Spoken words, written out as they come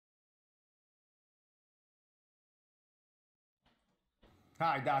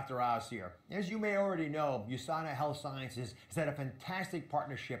Hi, Dr. Oz here. As you may already know, USANA Health Sciences has had a fantastic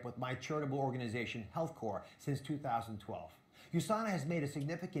partnership with my charitable organization, HealthCore, since 2012. USANA has made a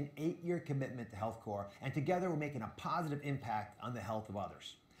significant 8-year commitment to HealthCore, and together we're making a positive impact on the health of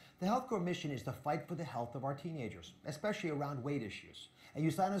others. The HealthCore mission is to fight for the health of our teenagers, especially around weight issues. And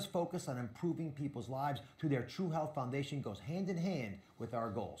USANA's focus on improving people's lives through their True Health Foundation goes hand in hand with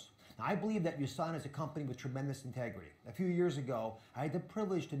our goals. Now, I believe that USANA is a company with tremendous integrity. A few years ago, I had the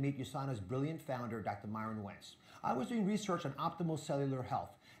privilege to meet USANA's brilliant founder, Dr. Myron Wentz. I was doing research on optimal cellular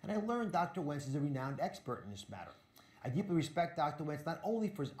health, and I learned Dr. Wentz is a renowned expert in this matter. I deeply respect Dr. Wentz not only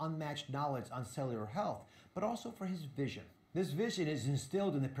for his unmatched knowledge on cellular health, but also for his vision. This vision is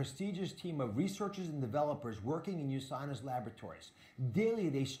instilled in the prestigious team of researchers and developers working in USANA's laboratories. Daily,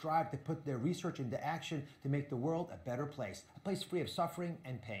 they strive to put their research into action to make the world a better place, a place free of suffering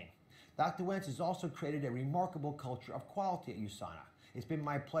and pain. Dr. Wentz has also created a remarkable culture of quality at USANA. It's been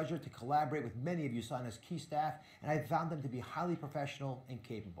my pleasure to collaborate with many of USANA's key staff, and I've found them to be highly professional and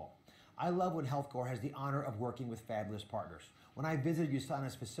capable. I love when HealthCore has the honor of working with fabulous partners. When I visited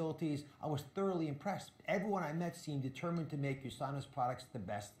USANA's facilities, I was thoroughly impressed. Everyone I met seemed determined to make USANA's products the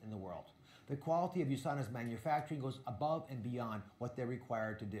best in the world. The quality of USANA's manufacturing goes above and beyond what they're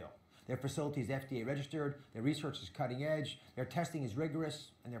required to do. Their facility is FDA registered, their research is cutting edge, their testing is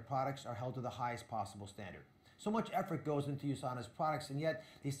rigorous, and their products are held to the highest possible standard. So much effort goes into USANA's products, and yet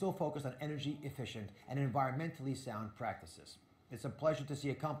they still focus on energy efficient and environmentally sound practices. It's a pleasure to see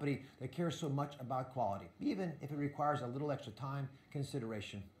a company that cares so much about quality, even if it requires a little extra time,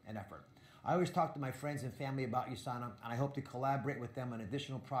 consideration, and effort. I always talk to my friends and family about USANA, and I hope to collaborate with them on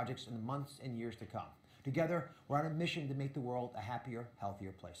additional projects in the months and years to come. Together, we're on a mission to make the world a happier,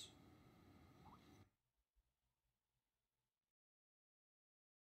 healthier place.